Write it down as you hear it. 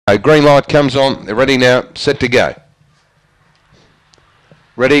Green light comes on. They're ready now. Set to go.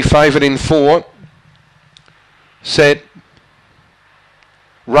 Ready. Favoured in 4. Set.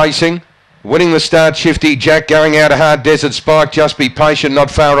 Racing. Winning the start, Shifty Jack going out of hard Desert Spike. Just be patient,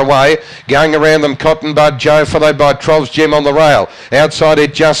 not far away. Going around them, Cotton Bud Joe, followed by R12's Gem on the rail. Outside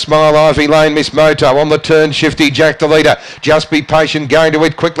it, Just Smile, Ivy Lane, Miss Moto. On the turn, Shifty Jack the leader. Just be patient, going to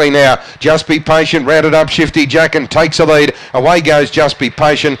it quickly now. Just be patient, rounded up Shifty Jack and takes a lead. Away goes Just be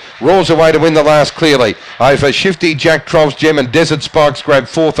patient. Roars away to win the last clearly. Over Shifty Jack, R12's Gem and Desert Spikes grab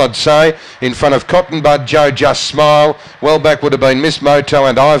 4th, I'd say. In front of Cotton Bud Joe, Just Smile. Well back would have been Miss Moto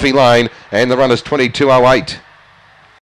and Ivy Lane. And the run is 22.08.